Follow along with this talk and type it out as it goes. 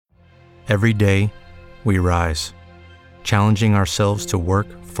Every day, we rise, challenging ourselves to work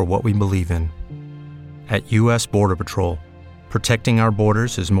for what we believe in. At U.S. Border Patrol, protecting our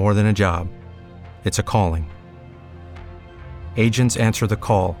borders is more than a job. It's a calling. Agents answer the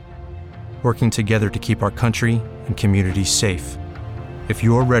call, working together to keep our country and communities safe. If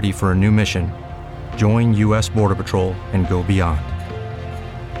you're ready for a new mission, join U.S. Border Patrol and go beyond.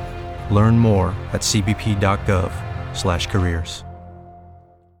 Learn more at cbp.gov/careers.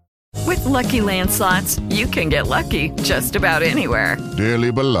 With Lucky Land Slots, you can get lucky just about anywhere.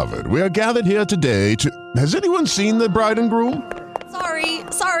 Dearly beloved, we are gathered here today to... Has anyone seen the bride and groom?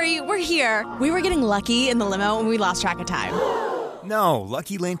 Sorry, we're here. We were getting lucky in the limo and we lost track of time. No,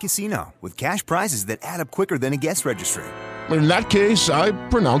 Lucky Land Casino, with cash prizes that add up quicker than a guest registry. In that case, I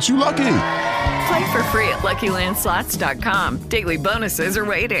pronounce you lucky. Play for free at LuckyLandSlots.com. Daily bonuses are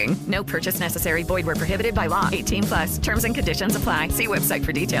waiting. No purchase necessary. Void where prohibited by law. 18+. Terms and conditions apply. See website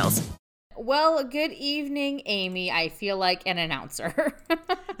for details. Well, good evening, Amy. I feel like an announcer.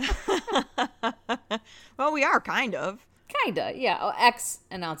 Well, we are kind of. Kinda, yeah. Oh,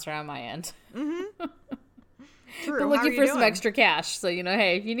 ex-announcer on my end. Mm-hmm. True. Been looking for some extra cash. So,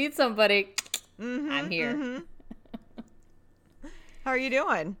 hey, if you need somebody, I'm here. Mm-hmm. How are you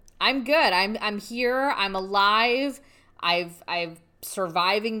doing? I'm good. I'm here. I'm alive. I've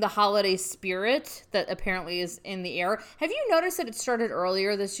surviving the holiday spirit that apparently is in the air. Have you noticed that it started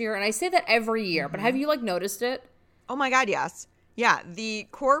earlier this year? And I say that every year, but have you noticed it? Oh my God, yes. Yeah, the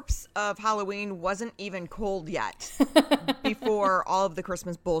corpse of Halloween wasn't even cold yet before all of the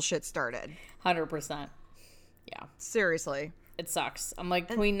Christmas bullshit started. 100%. Yeah. Seriously. It sucks. I'm like,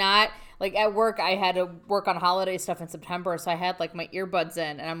 can we not, at work, I had to work on holiday stuff in September, so I had, my earbuds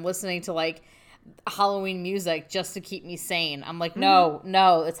in, and I'm listening to, Halloween music just to keep me sane. I'm like, no,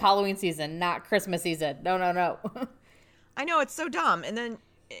 it's Halloween season, not Christmas season. No. I know, it's so dumb. And then,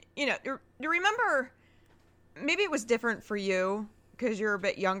 you remember, maybe it was different for you because you're a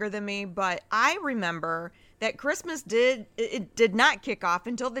bit younger than me, but I remember that Christmas did not kick off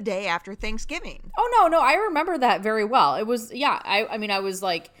until the day after Thanksgiving. Oh, no, I remember that very well. It was, yeah, I mean, I was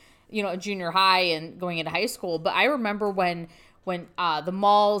junior high and going into high school, but I remember when the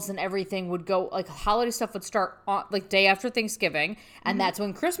malls and everything would go, holiday stuff would start on, day after Thanksgiving, and that's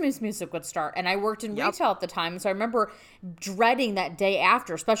when Christmas music would start. And I worked in retail at the time, so I remember dreading that day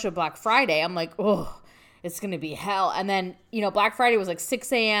after, especially Black Friday. I'm like, oh, it's going to be hell. And then, Black Friday was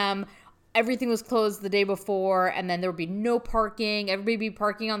 6 a.m., everything was closed the day before, and then there would be no parking. Everybody would be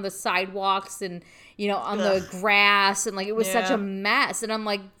parking on the sidewalks and, on the grass, and it was such a mess. And I'm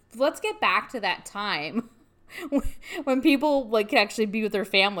like, let's get back to that time when people could actually be with their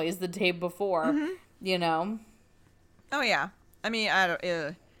families the day before, Oh yeah. I mean, I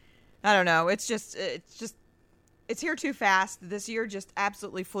don't know. It's here too fast. This year just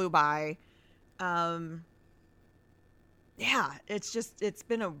absolutely flew by. Yeah, it's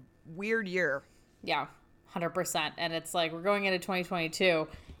been a weird year. Yeah, 100%. And it's we're going into 2022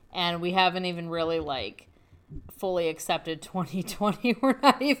 and we haven't even really fully accepted 2020. We're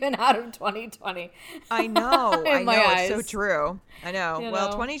not even out of 2020. I know. Eyes. It's so true. I know.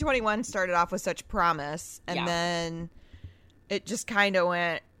 Well, 2021 started off with such promise, and then it just kind of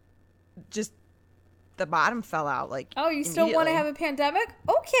went, the bottom fell out. Oh, you still want to have a pandemic?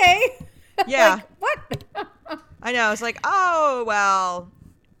 Okay. Yeah. What? I know. It's oh, well.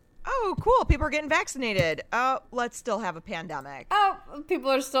 Oh, cool. People are getting vaccinated. Oh, let's still have a pandemic. Oh, people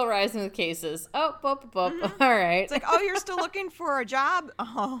are still rising with cases. Oh, boop. All right. It's oh, you're still looking for a job?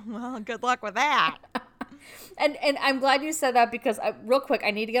 Oh, well, good luck with that. And I'm glad you said that because, real quick, I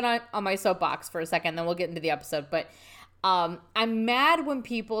need to get on my soapbox for a second, then we'll get into the episode. But I'm mad when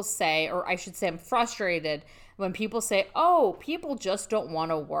people say, or I should say I'm frustrated when people say, oh, people just don't want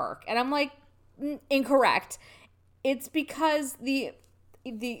to work. And I'm like, incorrect. It's because the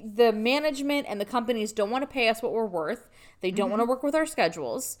management and the companies don't want to pay us what we're worth. They don't want to work with our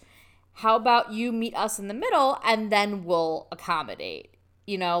schedules. How about you meet us in the middle and then we'll accommodate?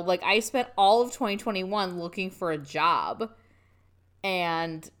 I spent all of 2021 looking for a job,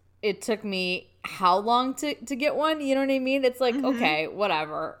 and it took me how long to get one? You know what I mean? It's okay,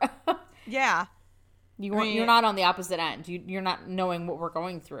 whatever. Yeah. You're not on the opposite end. You're not knowing what we're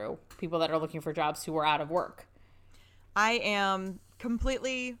going through. People that are looking for jobs who are out of work. I am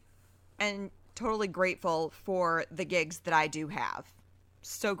completely and totally grateful for the gigs that I do have.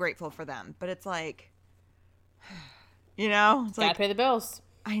 So grateful for them. But it's it's gotta pay the bills.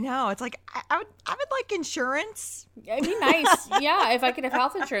 I know. It's I would like insurance. It'd be nice. Yeah, if I could have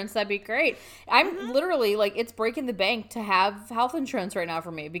health insurance, that'd be great. I'm literally it's breaking the bank to have health insurance right now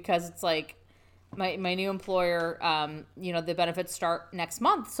for me because it's my new employer, the benefits start next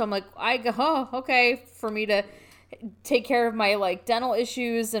month. So I'm like, I go, oh, okay, for me to take care of my like dental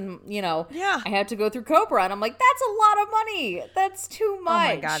issues and, I had to go through Cobra. And I'm like, that's a lot of money. That's too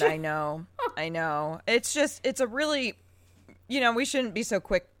much. Oh my God, I know. I know. It's a really, we shouldn't be so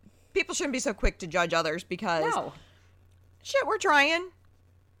quick. People shouldn't be so quick to judge others because shit, we're trying,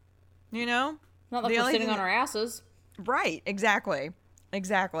 Not like we're sitting on our asses. Right. Exactly.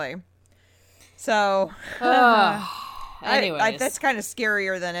 So, anyways, that's kind of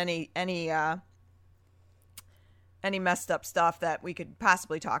scarier than any messed up stuff that we could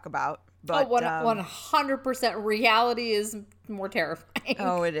possibly talk about. But 100% reality is more terrifying.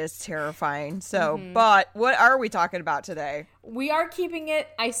 Oh, it is terrifying. So, but what are we talking about today? We are keeping it,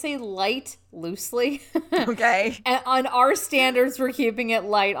 I say light, loosely. Okay. And on our standards, we're keeping it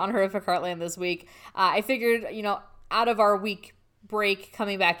light on Horrific Heartland this week. I figured, out of our week break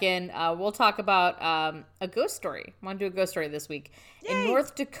coming back in, we'll talk about a ghost story. I want to do a ghost story this week. Yay. In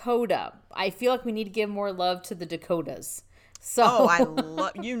North Dakota. I feel like we need to give more love to the Dakotas. So I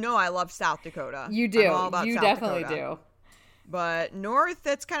love South Dakota. You do. I'm all about you South definitely Dakota. do. But North,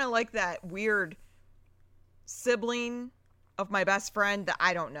 that's kind of like that weird sibling of my best friend that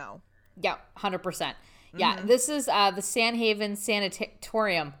I don't know. Yeah, 100%. Yeah, this is the Sanhaven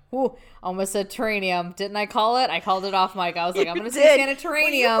Sanatorium. Ooh, almost said terranium. Didn't I call it? I called it off mic. I was like, I'm going to say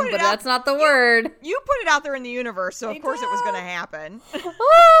Sanatorium, but that's not the word. You put it out there in the universe, so of course it was going to happen.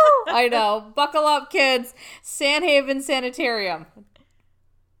 I know. Buckle up, kids. Sanhaven Sanatorium.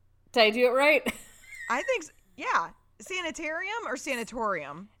 Did I do it right? I think, yeah. Sanitarium or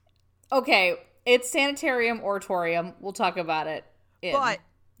sanatorium? Okay, it's Sanitarium or Torium. We'll talk about it. Yeah.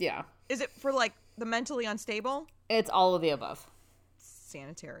 Is it for like the mentally unstable? It's all of the above.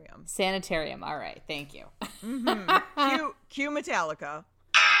 Sanitarium. All right. Thank you. Cue Metallica.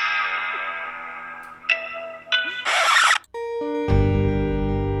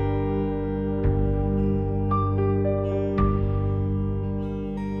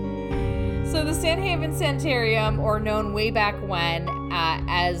 So the Sanhaven Sanitarium, or known way back when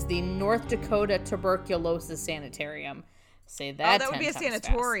as the North Dakota Tuberculosis Sanitarium. Say that. That would be a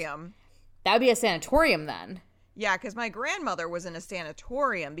sanatorium. Fast. That would be a sanatorium then. Yeah, because my grandmother was in a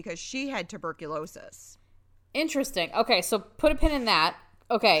sanatorium because she had tuberculosis. Interesting. Okay, so put a pin in that.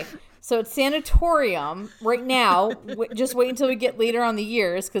 Okay, so it's sanatorium right now. Just wait until we get later on the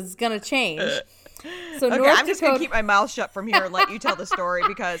years because it's going to change. So okay, North I'm just going to keep my mouth shut from here and let you tell the story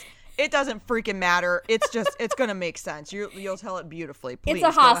because it doesn't freaking matter. It's going to make sense. You'll tell it beautifully. Please, it's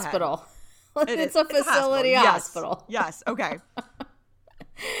a hospital. It's a facility hospital. Yes. Okay.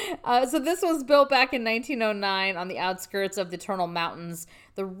 So this was built back in 1909 on the outskirts of the Eternal Mountains.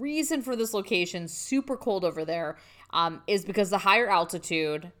 The reason for this location, super cold over there, is because the higher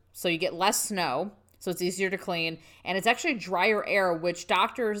altitude, so you get less snow, so it's easier to clean, and it's actually drier air, which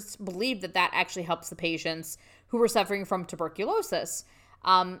doctors believe that actually helps the patients who were suffering from tuberculosis.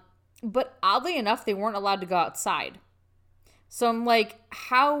 But oddly enough, they weren't allowed to go outside. So I'm like,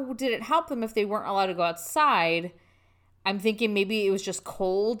 how did it help them if they weren't allowed to go outside? I'm thinking maybe it was just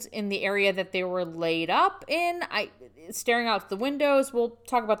cold in the area that they were laid up in. Staring out the windows, we'll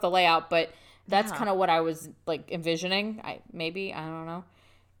talk about the layout, but that's kind of what I was like envisioning. I don't know.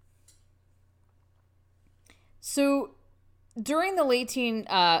 So during the late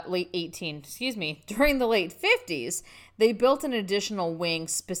 50s, they built an additional wing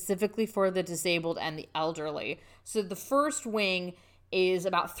specifically for the disabled and the elderly. So the first wing is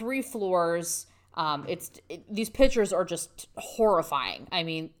about 3 floors. These pictures are just horrifying. I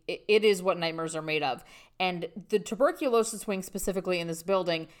mean, it is what nightmares are made of. And the tuberculosis wing specifically in this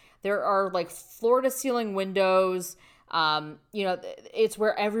building, there are like floor to ceiling windows. It's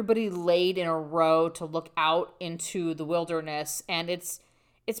where everybody laid in a row to look out into the wilderness. And it's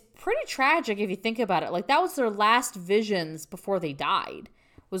pretty tragic if you think about it. Like that was their last visions before they died,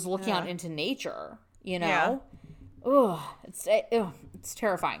 was looking out into nature, Yeah. It's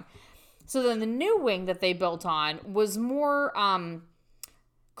terrifying. So then the new wing that they built on was more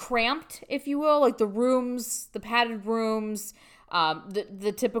cramped, if you will, like the rooms, the padded rooms,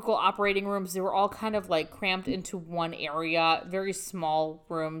 the typical operating rooms. They were all kind of like cramped into one area, very small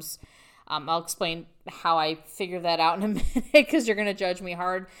rooms. I'll explain how I figured that out in a minute because you're going to judge me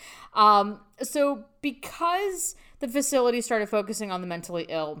hard. So because the facility started focusing on the mentally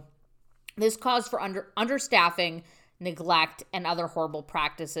ill, this caused for understaffing, neglect, and other horrible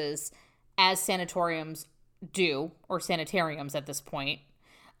practices, as sanatoriums do, or sanitariums at this point,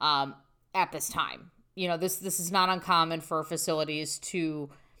 at this time. This is not uncommon for facilities to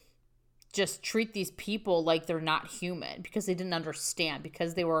just treat these people like they're not human because they didn't understand,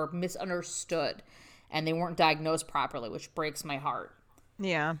 because they were misunderstood and they weren't diagnosed properly, which breaks my heart.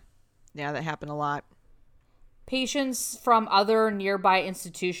 Yeah. Yeah, that happened a lot. Patients from other nearby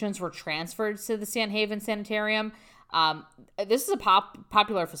institutions were transferred to the Sandhaven Sanatorium. This is a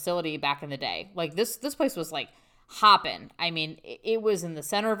popular facility back in the day. Like this place was like hopping. I mean, it was in the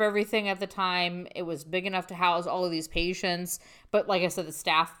center of everything at the time. It was big enough to house all of these patients. But like I said, the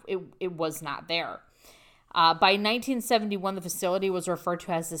staff, it was not there. By 1971, the facility was referred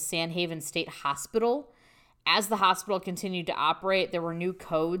to as the Sandhaven State Hospital. As the hospital continued to operate, there were new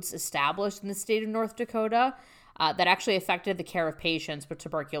codes established in the state of North Dakota that actually affected the care of patients with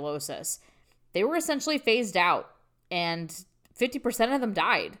tuberculosis. They were essentially phased out, and 50% of them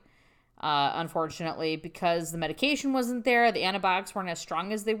died. Unfortunately, because the medication wasn't there, the antibiotics weren't as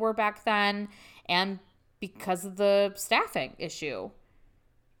strong as they were back then, and because of the staffing issue.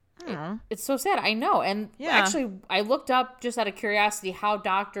 It's so sad. I know. And actually, I looked up just out of curiosity how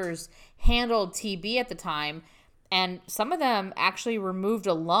doctors handled TB at the time, and some of them actually removed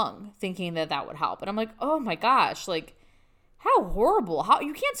a lung thinking that would help. And I'm like, oh my gosh, like, how horrible. How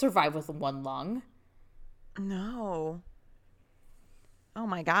you can't survive with one lung. No. Oh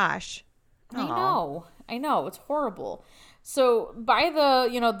my gosh. I know. It's horrible. So by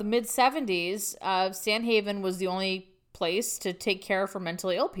the mid 70s, Sandhaven was the only place to take care for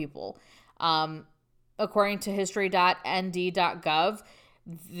mentally ill people. According to history.nd.gov,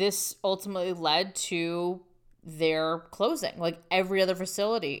 this ultimately led to their closing, like every other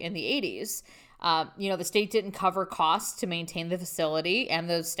facility in the 80s. The state didn't cover costs to maintain the facility and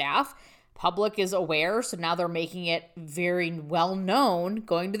the staff. Public is aware, so now they're making it very well known,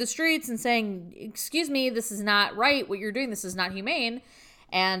 going to the streets and saying, excuse me, this is not right, what you're doing, this is not humane.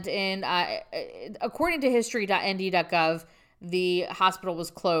 And according to history.nd.gov, the hospital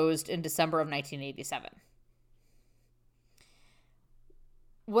was closed in December of 1987.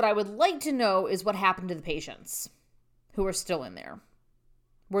 What I would like to know is what happened to the patients who are still in there.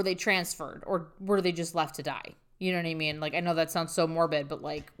 Were they transferred, or were they just left to die? You know what I mean? Like, I know that sounds so morbid, but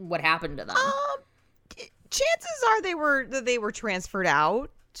like, what happened to them? Chances are they were transferred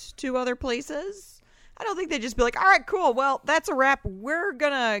out to other places. I don't think they'd just be like, all right, cool. Well, that's a wrap. We're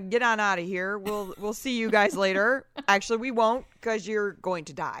gonna get on out of here. We'll see you guys later. Actually, we won't, because you're going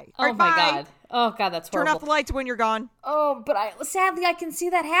to die. Oh, right, my bye. God. Oh God, that's horrible. Turn off the lights when you're gone. Oh, but sadly I can see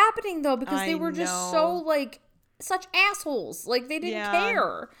that happening though, because they were just so like such assholes. Like they didn't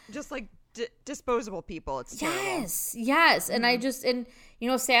care. Just like disposable people. It's terrible. Yes. And I just,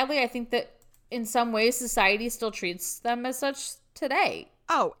 sadly, I think that in some ways society still treats them as such today.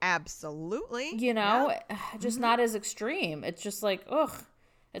 Oh, absolutely. Just not as extreme. It's just like, ugh,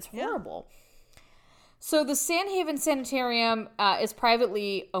 it's horrible. So the Sandhaven Sanatorium is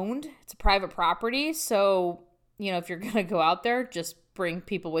privately owned. It's a private property. So, if you're going to go out there, just bring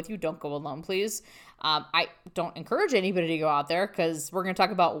people with you. Don't go alone, please. I don't encourage anybody to go out there, because we're going to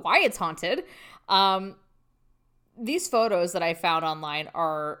talk about why it's haunted. These photos that I found online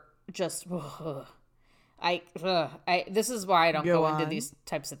are just, this is why I don't go into these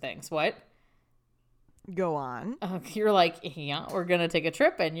types of things. What? Go on. You're like, yeah, we're going to take a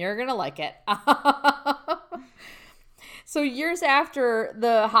trip and you're going to like it. So years after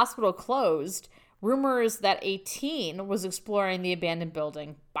the hospital closed, rumors that a teen was exploring the abandoned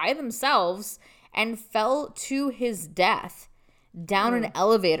building by themselves and fell to his death down an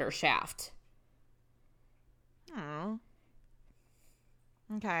elevator shaft. Oh.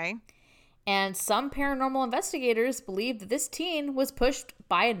 Okay. And some paranormal investigators believe that this teen was pushed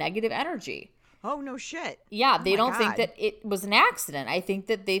by a negative energy. Oh, no shit. Yeah, they don't think that it was an accident. I think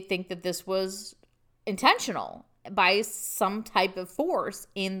that they think that this was intentional by some type of force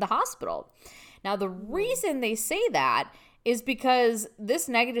in the hospital. Now, the reason they say that is because this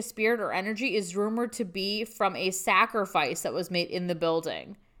negative spirit or energy is rumored to be from a sacrifice that was made in the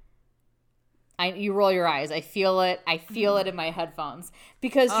building. You roll your eyes. I feel it. I feel it in my headphones,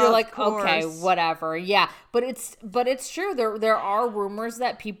 because you're like, okay, whatever. Yeah, but it's true. There are rumors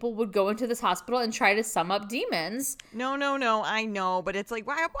that people would go into this hospital and try to sum up demons. No. I know, but it's like,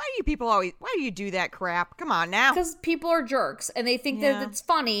 why do you do that crap? Come on now. Because people are jerks and they think that it's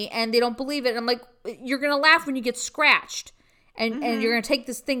funny and they don't believe it. And I'm like, you're gonna laugh when you get scratched, and you're gonna take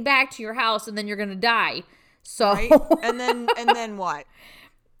this thing back to your house, and then you're gonna die. So right? and then what?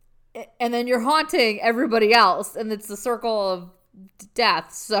 And then you're haunting everybody else, and it's the circle of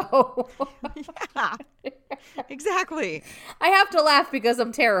death. So yeah, exactly. I have to laugh because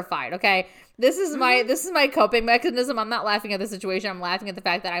I'm terrified. Okay, this is my coping mechanism. I'm not laughing at the situation. I'm laughing at the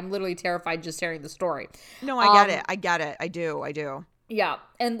fact that I'm literally terrified just hearing the story. No, I get it. I do. Yeah.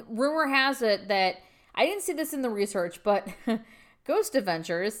 And rumor has it that, I didn't see this in the research, but Ghost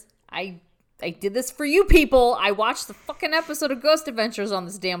Adventures, I did this for you people. I watched the fucking episode of Ghost Adventures on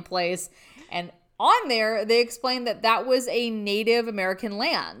this damn place. And on there, they explained that that was a Native American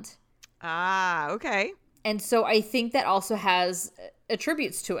land. Ah, okay. And so I think that also has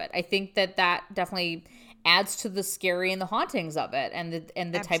attributes to it. I think that definitely adds to the scary and the hauntings of it, and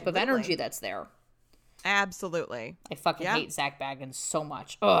the type of energy that's there. Absolutely. I fucking hate Zach Baggins so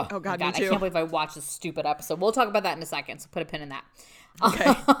much. Ugh, oh God, me me too. I can't believe I watched this stupid episode. We'll talk about that in a second, so put a pin in that.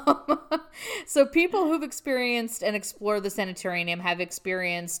 Okay. So people who've experienced and explored the Sanatorium have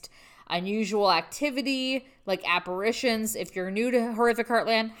experienced unusual activity, like apparitions. If you're new to Horrific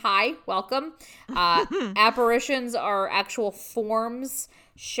Heartland, hi, welcome. Apparitions are actual forms,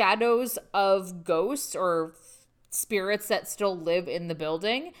 shadows of ghosts or spirits that still live in the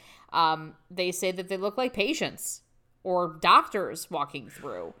building. They say that they look like patients or doctors walking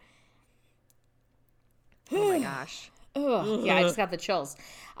through. Oh my gosh. Ugh. Yeah, I just got the chills.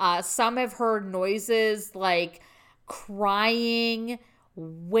 Some have heard noises like crying,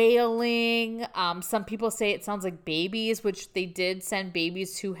 wailing. Some people say it sounds like babies, which they did send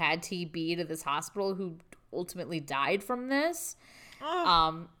babies who had TB to this hospital who ultimately died from this.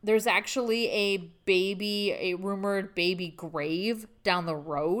 There's actually a rumored baby grave down the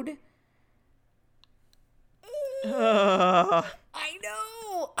road. I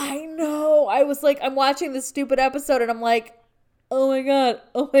know. I was like, I'm watching this stupid episode and I'm like, oh my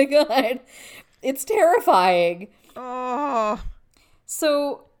God. It's terrifying. Oh.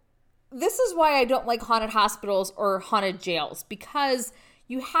 So this is why I don't like haunted hospitals or haunted jails, because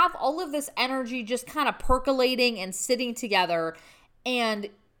you have all of this energy just kind of percolating and sitting together, and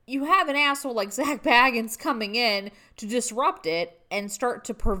you have an asshole like Zach Baggins coming in to disrupt it and start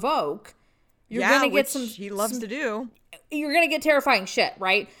to provoke. You're gonna get he loves to do. You're gonna get terrifying shit,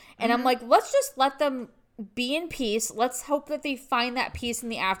 right? And I'm like, let's just let them be in peace. Let's hope that they find that peace in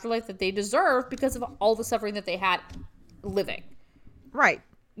the afterlife that they deserve because of all the suffering that they had living. Right.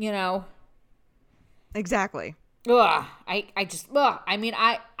 You know? Exactly. Ugh. I mean,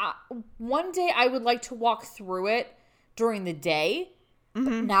 one day I would like to walk through it during the day, but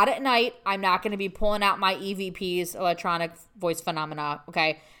not at night. I'm not going to be pulling out my EVPs, electronic voice phenomena.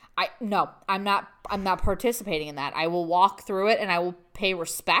 Okay. I'm not participating in that. I will walk through it and I will pay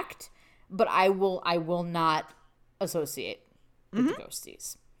respect, but I will not associate with the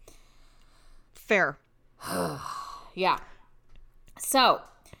ghosties. Fair. Yeah. So,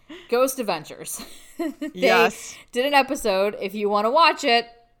 Ghost Adventures. They Yes. did an episode. If you want to watch it,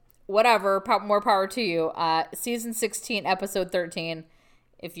 whatever, more power to you. Season 16, episode 13.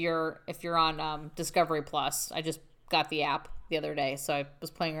 If you're on Discovery Plus, I just got the app the other day, so I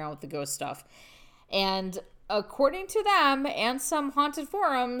was playing around with the ghost stuff. And according to them and some haunted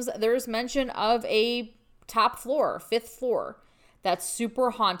forums, there's mention of a top floor, 5th floor, that's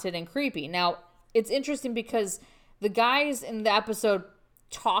super haunted and creepy. Now, it's interesting because the guys in the episode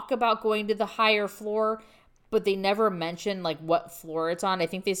talk about going to the higher floor, but they never mention like what floor it's on. I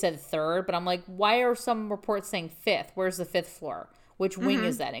think they said 3rd, but I'm like, why are some reports saying 5th? Where's the 5th floor? Which wing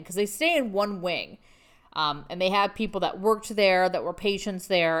is that in? Because they stay in one wing. And they have people that worked there, that were patients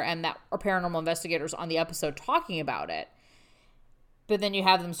there, and that are paranormal investigators on the episode talking about it. But then you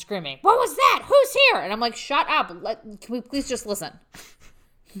have them screaming, "What was that? Who's here?" And I'm like, shut up. Can we please just listen?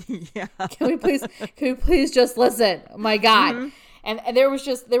 Yeah. Can we please just listen? Oh my God. And there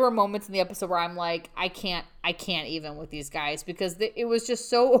were moments in the episode where I'm like, I can't even with these guys, because it was just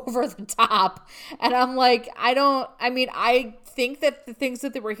so over the top. And I'm like, I think that the things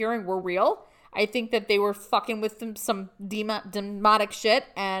that they were hearing were real. I think that they were fucking with some demonic shit,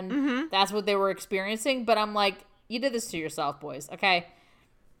 and that's what they were experiencing. But I'm like, you did this to yourself, boys, okay?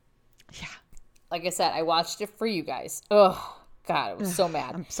 Yeah. Like I said, I watched it for you guys. Oh, God, I was so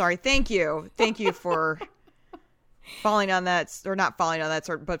mad. I'm sorry. Thank you for falling on that, or not falling on that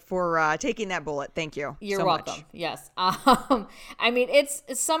sort, but for taking that bullet. Thank you. You're welcome. Much. Yes. I mean,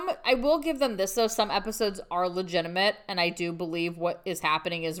 I will give them this though. Some episodes are legitimate, and I do believe what is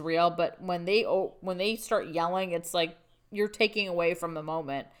happening is real. But when they start yelling, it's like you're taking away from the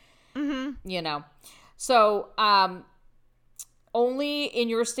moment. You know. So,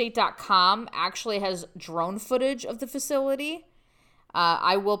 onlyinyourstate.com actually has drone footage of the facility.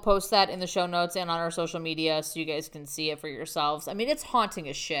 I will post that in the show notes and on our social media so you guys can see it for yourselves. I mean, it's haunting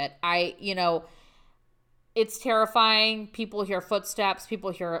as shit. It's terrifying. People hear footsteps.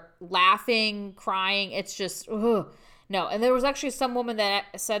 People hear laughing, crying. It's just, ugh. No. And there was actually some woman that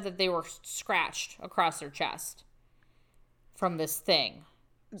said that they were scratched across their chest from this thing.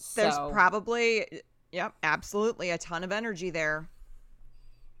 There's probably, absolutely a ton of energy there.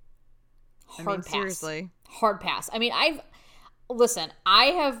 Hard pass. Seriously. Hard pass. I mean, I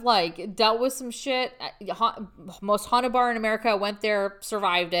have like dealt with some shit. Most haunted bar in America. I went there,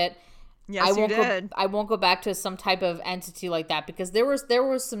 survived it. Yes, you did. I won't go back to some type of entity like that because there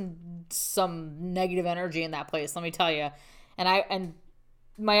was some negative energy in that place. Let me tell you. And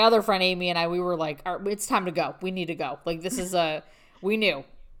my other friend Amy and I, we were like, it's time to go. We need to go. Like this is we knew.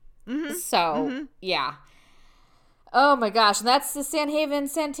 Mm-hmm. So yeah. Oh my gosh, and that's the Sanhaven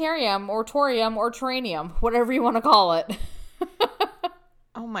Sanitarium or Torium or Terranium, whatever you want to call it.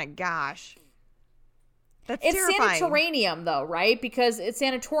 Oh my gosh. That's It's terrifying. Sanatorium though, right? Because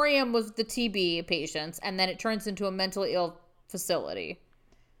Sanatorium was the TB patients, and then it turns into a mentally ill facility.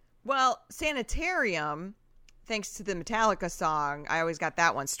 Well, Sanitarium, thanks to the Metallica song, I always got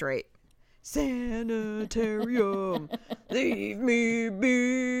that one straight. Sanitarium, leave me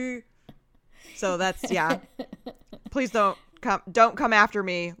be. So that's, yeah. Please don't come after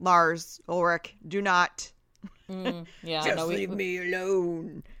me, Lars Ulrich. Do not. Yeah, just leave me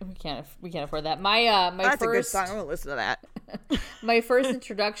alone. We can't afford that. My that's first, a good song. I'm gonna listen to that. My first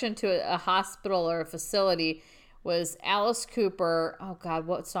introduction to a hospital or a facility was Alice Cooper. Oh God,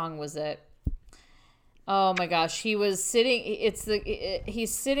 what song was it? Oh my gosh, he was sitting.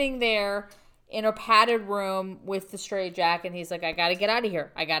 He's sitting there in a padded room with the straitjacket, and he's like, "I gotta get out of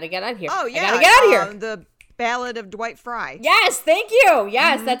here. I gotta get out of here. Oh yeah, I gotta get out of here." The Ballad of Dwight Fry. Yes, thank you.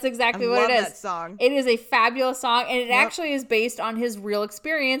 Yes, that's exactly what it is. I love that song. It is a fabulous song, and it actually is based on his real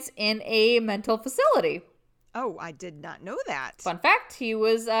experience in a mental facility. Oh, I did not know that. Fun fact, he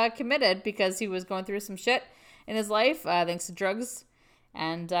was committed because he was going through some shit in his life, thanks to drugs,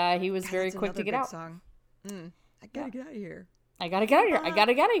 and he was very quick to get out. Song. I gotta get out of here. I gotta get out of here. I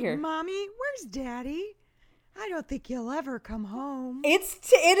gotta get out of here. Mommy, where's Daddy? I don't think he'll ever come home. It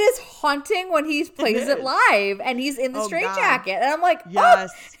is haunting when he plays it live and he's in the straitjacket, and I'm like, yes,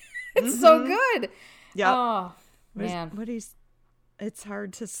 it's so good. Yeah. Oh man, it's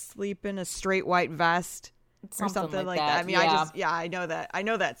hard to sleep in a straight white vest or something like that. I mean, I know that. I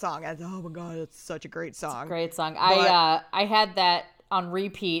know that song. Oh my God, it's such a great song. It's a great song. I had that on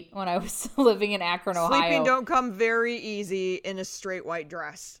repeat when I was living in Akron, Ohio. Sleeping don't come very easy in a straight white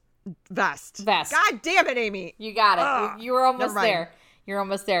vest. God damn it, Amy. You got it. You were almost there. You're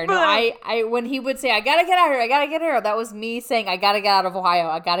almost there. No, I when he would say, I gotta get out of here, I gotta get here, that was me saying, I gotta get out of Ohio,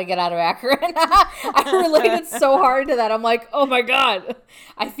 I gotta get out of Akron. I related so hard to that. I'm like, oh my God,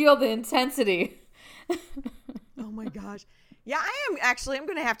 I feel the intensity. Oh my gosh. Yeah, I'm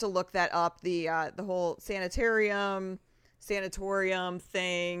going to have to look that up, the whole sanatorium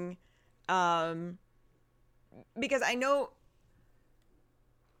thing, because I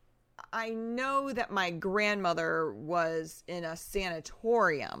know that my grandmother was in a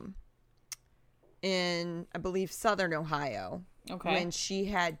sanatorium in, I believe, Southern Ohio. Okay. When she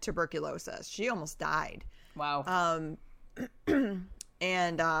had tuberculosis. She almost died. Wow.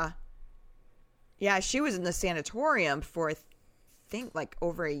 And yeah, she was in the sanatorium for, I think, like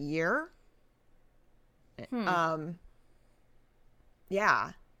over a year.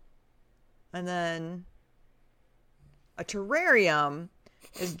 Yeah. And then a terrarium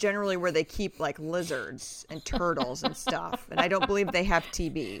is generally where they keep like lizards and turtles and stuff. And I don't believe they have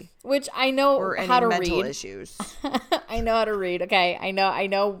TB. Which I know or how to mental read. Issues. I know how to read. Okay, I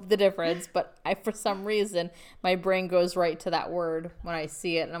know the difference, but for some reason my brain goes right to that word when I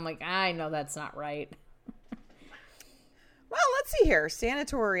see it, and I'm like, I know that's not right. Well, let's see here.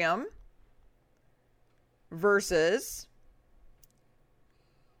 Sanatorium versus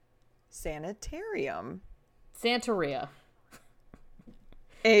Sanitarium. Santeria.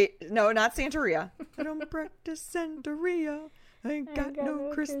 No, not Santeria. I don't practice Santeria. I ain't got no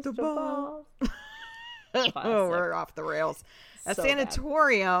crystal ball. Oh, we're off the rails. A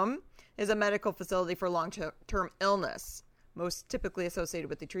sanatorium is a medical facility for long-term illness, most typically associated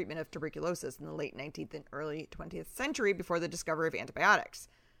with the treatment of tuberculosis in the late 19th and early 20th century before the discovery of antibiotics.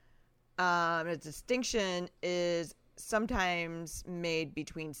 A distinction is sometimes made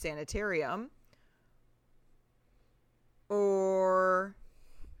between sanitarium or...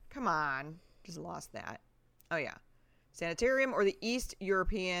 Come on. Just lost that. Oh, yeah. Sanitarium or the East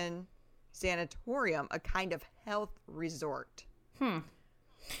European Sanatorium, a kind of health resort.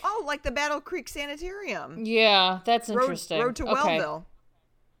 Oh, like the Battle Creek Sanitarium. Yeah, that's interesting. Road to Wellville.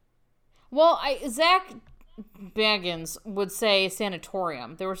 Well, Zach Baggins would say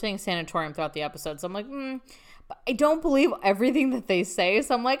sanatorium. They were saying sanatorium throughout the episode. So I'm like, but I don't believe everything that they say.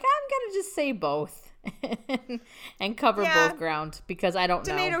 So I'm like, I'm going to just say both. And cover both ground because I don't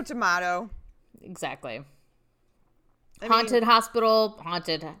know. Tomato. Exactly. Haunted hospital,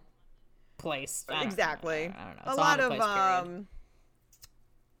 haunted place. Exactly. I don't know. A lot of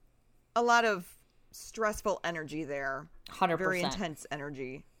a lot of stressful energy there. 100%. Very intense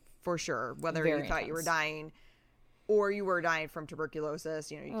energy, for sure. Whether Very you thought you were intense. dying or you were dying from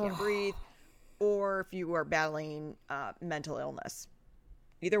tuberculosis, you can't breathe, or if you were battling mental illness.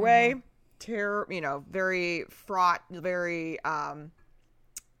 Either way, terror, very fraught, very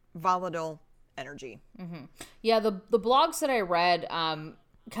volatile energy. Yeah, the blogs that I read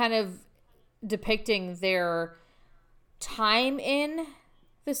kind of depicting their time in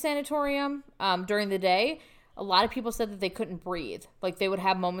the sanatorium during the day, a lot of people said that they couldn't breathe. Like, they would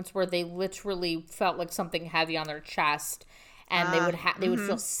have moments where they literally felt like something heavy on their chest, and they would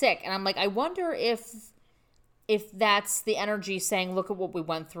feel sick. And I'm like, I wonder if that's the energy saying, look at what we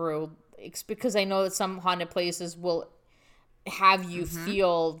went through. It's because I know that some haunted places will have you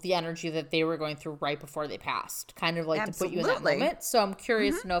feel the energy that they were going through right before they passed, kind of like to put you in that moment. So I'm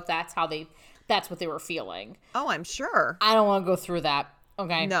curious to know if that's how that's what they were feeling. Oh, I'm sure. I don't want to go through that.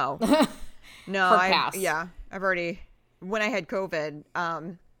 Okay. No. I've already, when I had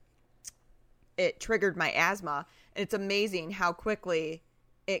COVID, it triggered my asthma, and it's amazing how quickly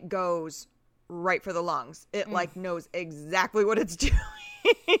it goes right for the lungs. It like knows exactly what it's doing.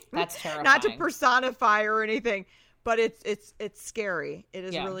 That's terrifying. Not to personify or anything, but it's scary. It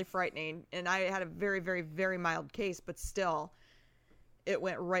is Yeah. really frightening. And I had a very, very, very mild case, but still it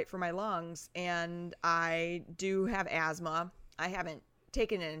went right for my lungs. And I do have asthma. I haven't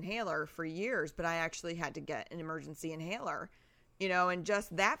taken an inhaler for years, but I actually had to get an emergency inhaler, and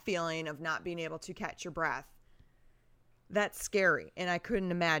just that feeling of not being able to catch your breath, that's scary. And I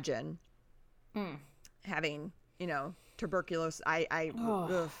couldn't imagine having, tuberculosis.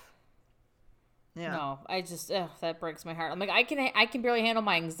 Ugh. Yeah. No, I just that breaks my heart. I'm like, I can barely handle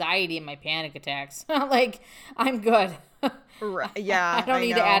my anxiety and my panic attacks. Like, I'm good. Yeah. I don't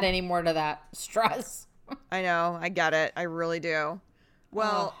need to add any more to that stress. I know. I get it. I really do.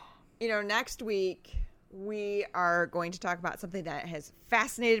 Well, next week we are going to talk about something that has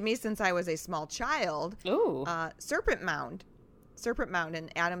fascinated me since I was a small child. Ooh. Serpent Mound in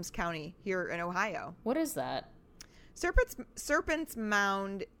Adams County here in Ohio. What is that? Serpent's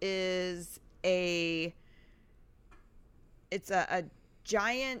Mound is a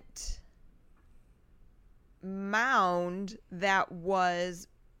giant mound that was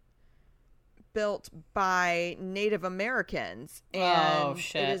built by Native Americans, and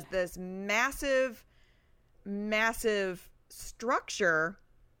shit. it is this massive structure.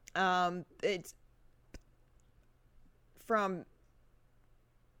 It's from,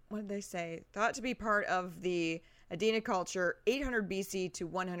 what did they say, thought to be part of the Adena culture 800 BC to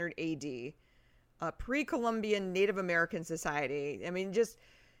 100 AD, a pre-Columbian Native American society. I mean, just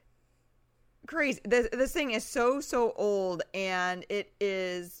crazy. This thing is so old, and it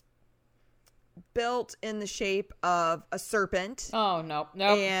is built in the shape of a serpent. Oh, no.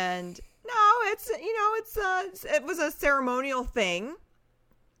 And no, it was a ceremonial thing.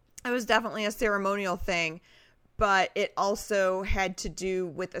 It was definitely a ceremonial thing, but it also had to do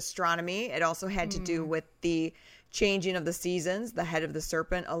with astronomy. It also had to do with the changing of the seasons. The head of the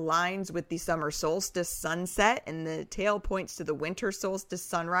serpent aligns with the summer solstice sunset, and the tail points to the winter solstice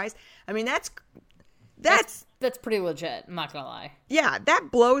sunrise. I mean, that's pretty legit. I'm not gonna lie. Yeah, that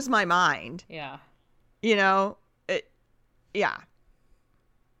blows my mind. Yeah.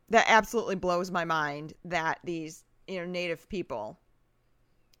 That absolutely blows my mind that these, Native people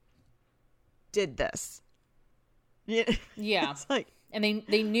did this. Yeah. It's like, and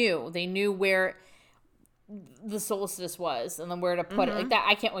they knew where the solstice was and then where to put it. Like that.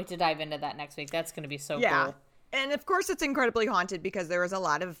 I can't wait to dive into that next week. That's going to be so cool. And of course it's incredibly haunted because there was a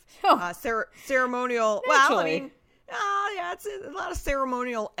lot of ceremonial, Naturally. it's a lot of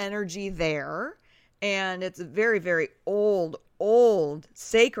ceremonial energy there. And it's a very, very old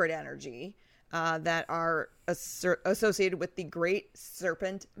sacred energy that are associated with the Great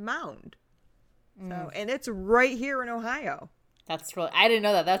Serpent Mound. So, and it's right here in Ohio. I didn't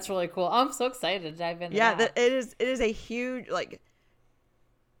know that. That's really cool. I'm so excited to dive into that. It is a huge,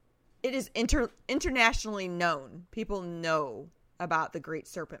 it is internationally known. People know about the Great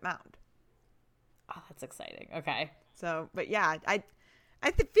Serpent Mound. Oh, that's exciting. Okay. So, but yeah,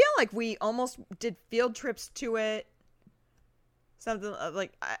 I feel like we almost did field trips to it. Something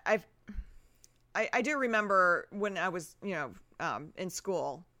like I do remember when I was, in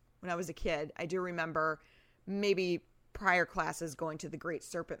school, when I was a kid, I do remember maybe prior classes going to the Great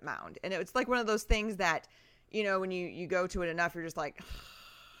Serpent Mound. And it's like one of those things that, when you go to it enough, you're just like,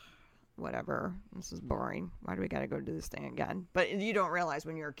 whatever, this is boring. Why do we got to go do this thing again? But you don't realize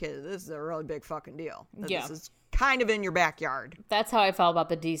when you're a kid, this is a really big fucking deal. Yeah. This is kind of in your backyard. That's how I felt about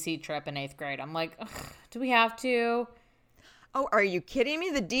the DC trip in 8th grade. I'm like, ugh, do we have to? Oh, are you kidding me?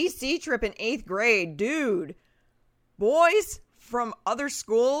 The DC trip in 8th grade, dude. Boys from other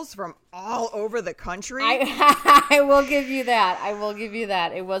schools from all over the country. I will give you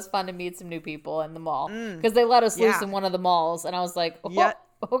that. It was fun to meet some new people in the mall because they let us loose in one of the malls, and I was like,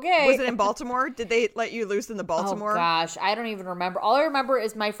 okay. Was it in Baltimore? Did they let you loose in the Baltimore? Oh gosh, I don't even remember. All I remember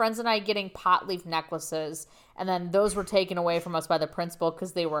is my friends and I getting pot leaf necklaces, and then those were taken away from us by the principal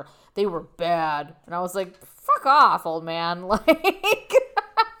because they were bad, and I was like, fuck off, old man. Like.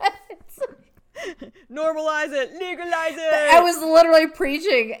 Normalize it, legalize it. I was literally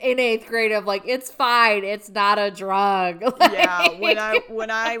preaching in 8th grade of like, it's fine, it's not a drug. Like, yeah, when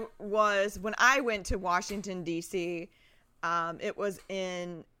I went to Washington D.C., it was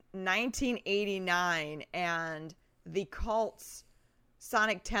in 1989, and the Cult's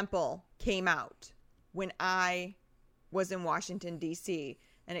Sonic Temple came out when I was in Washington D.C.,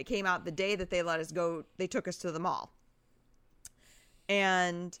 and it came out the day that they let us go. They took us to the mall,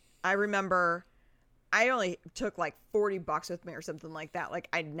 and I remember I only took like $40 with me or something like that. Like,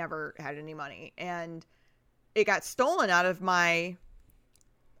 I'd never had any money, and it got stolen out of my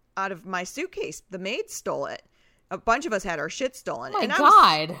suitcase. The maid stole it. A bunch of us had our shit stolen. Oh my and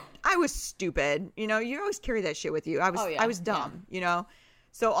God. I was stupid. You know, you always carry that shit with you. I was dumb, yeah. you know.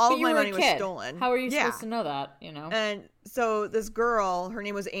 So all But of you my were a money was kid. stolen. How are you supposed to know that, you know? And so this girl, her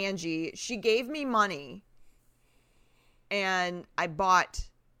name was Angie, she gave me money, and I bought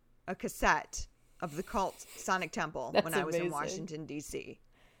a cassette of the Cult Sonic Temple when I was in Washington, D.C.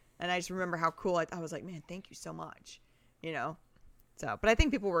 And I just remember how cool I was like, man, thank you so much, you know. So, but I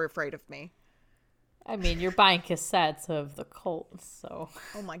think people were afraid of me. I mean, you're buying cassettes of the Cult, so.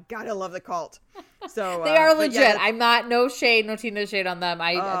 Oh my God, I love the Cult. So they are legit. Yeah, I'm not, no shade, no tea, no shade on them.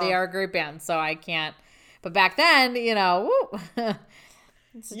 They are a great band, so I can't. But back then, you know,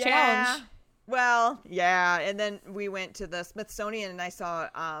 it's a challenge. Well, yeah. And then we went to the Smithsonian, and I saw,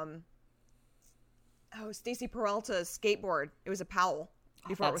 Stacy Peralta's skateboard. It was a Powell.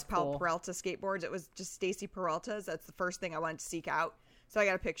 Before it was Powell Peralta skateboards, it was just Stacy Peralta's. That's the first thing I wanted to seek out. So I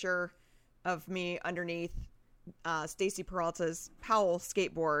got a picture of me underneath Stacy Peralta's Powell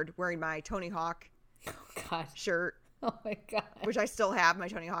skateboard wearing my Tony Hawk shirt. Oh my God. Which I still have, my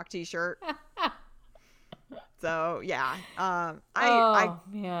Tony Hawk t-shirt. So yeah.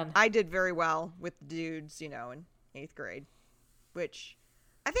 I did very well with dudes, you know, in 8th grade. Which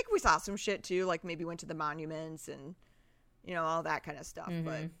I think we saw some shit too, like maybe went to the monuments and, you know, all that kind of stuff. Mm-hmm.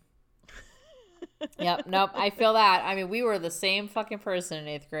 But yep. Nope. I feel that. I mean, we were the same fucking person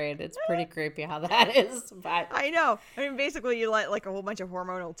in 8th grade. It's pretty creepy how that is. But I know. I mean, basically, you let like a whole bunch of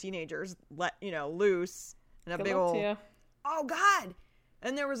hormonal teenagers loose and a big old. Oh God!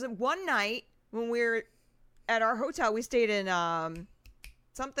 And there was one night when we were at our hotel. We stayed in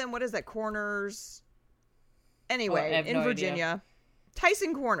something. What is that? Corners. Anyway, in Virginia, idea.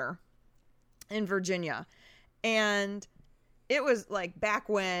 Tyson Corner, in Virginia, and it was like back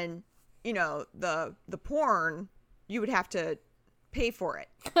when. You know, the porn, you would have to pay for it.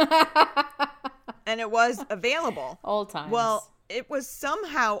 And it was available. Old times. Well, it was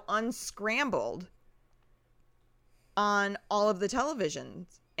somehow unscrambled on all of the televisions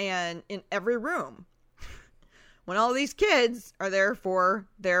and in every room when all these kids are there for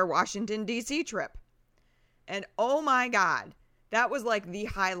their Washington, D.C. trip. And oh my God, that was like the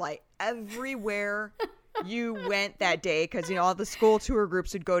highlight. Everywhere you went that day, because, you know, all the school tour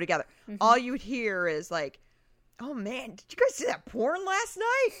groups would go together. Mm-hmm. All you would hear is like, oh man, did you guys see that porn last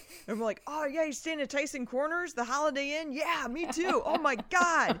night? And we're like, oh yeah, you staying at Tyson Corners, the Holiday Inn? Yeah, me too. Oh my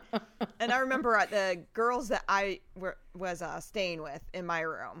God. And I remember the girls that I was staying with in my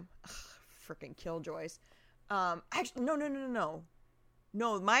room, freaking killjoys. Actually,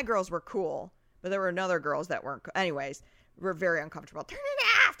 no, my girls were cool, but there were other girls that weren't cool. Anyways, we're very uncomfortable. Turn it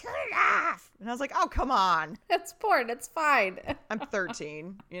off. And I was like, oh, come on. It's porn. It's fine. I'm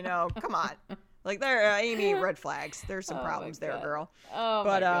 13, you know, come on. Like, there, Amy, red flags. There's some problems there, girl. Oh,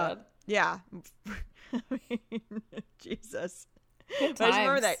 my God. Yeah. I mean, Jesus. Good But I just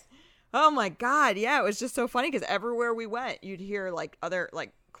remember that. Oh, my God. Yeah, it was just so funny because everywhere we went, you'd hear, like, other,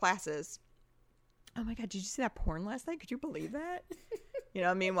 like, classes. Oh, my God, did you see that porn last night? Could you believe that? You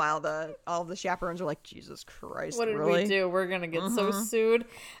know, meanwhile, all of the chaperones are like, Jesus Christ, what did really? we do? We're going to get so sued.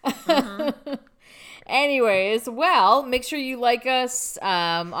 Anyways, well, make sure you like us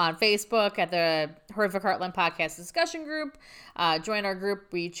on Facebook at the Horrific Heartland Podcast discussion group. Join our group.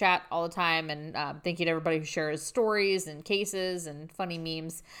 We chat all the time. And thank you to everybody who shares stories and cases and funny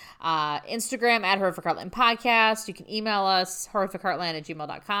memes. Instagram at Horrific Heartland Podcast. You can email us,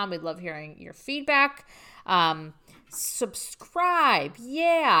 horrificheartland@gmail.com. We'd love hearing your feedback. Subscribe.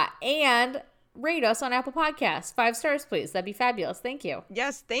 Yeah. And rate us on Apple Podcasts. 5 stars, please. That'd be fabulous. Thank you.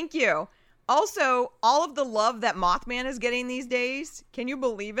 Yes, thank you. Also, all of the love that Mothman is getting these days, can you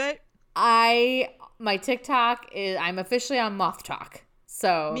believe it? My TikTok is, I'm officially on Moth Talk.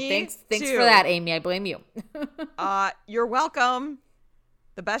 So thanks too. for that, Amy. I blame you. You're welcome.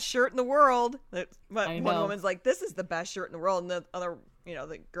 The best shirt in the world. One know. woman's like, this is the best shirt in the world. And the other,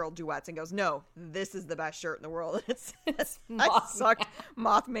 the girl duets and goes, no, this is the best shirt in the world. I sucked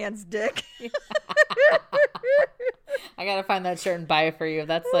Mothman's dick. I gotta find that shirt and buy it for you.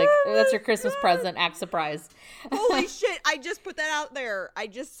 That's your Christmas present, act surprised. Holy shit. I just put that out there.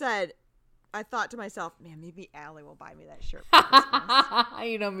 I thought to myself, man, maybe Allie will buy me that shirt for Christmas.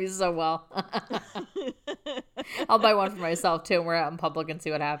 You know me so well. I'll buy one for myself too and wear it out in public and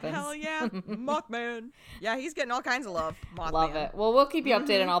see what happens. Hell yeah. Mothman. Yeah, he's getting all kinds of love. Mothman. Love it. Well, we'll keep you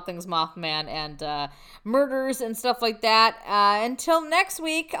updated on all things Mothman and murders and stuff like that. Until next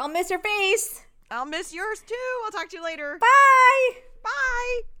week, I'll miss your face. I'll miss yours too. I'll talk to you later. Bye.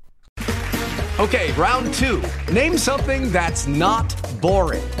 Bye. Okay, round 2. Name something that's not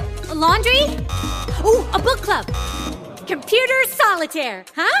boring. A laundry? Ooh, a book club. Computer solitaire,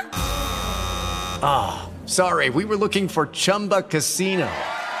 huh? Sorry, we were looking for Chumba Casino.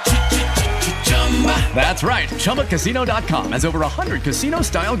 That's right. ChumbaCasino.com has over 100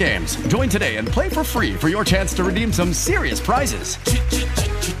 casino-style games. Join today and play for free for your chance to redeem some serious prizes.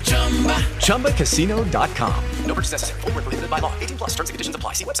 ChumbaCasino.com. No purchase necessary. Void where prohibited by law. 18+ terms and conditions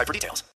apply. See website for details.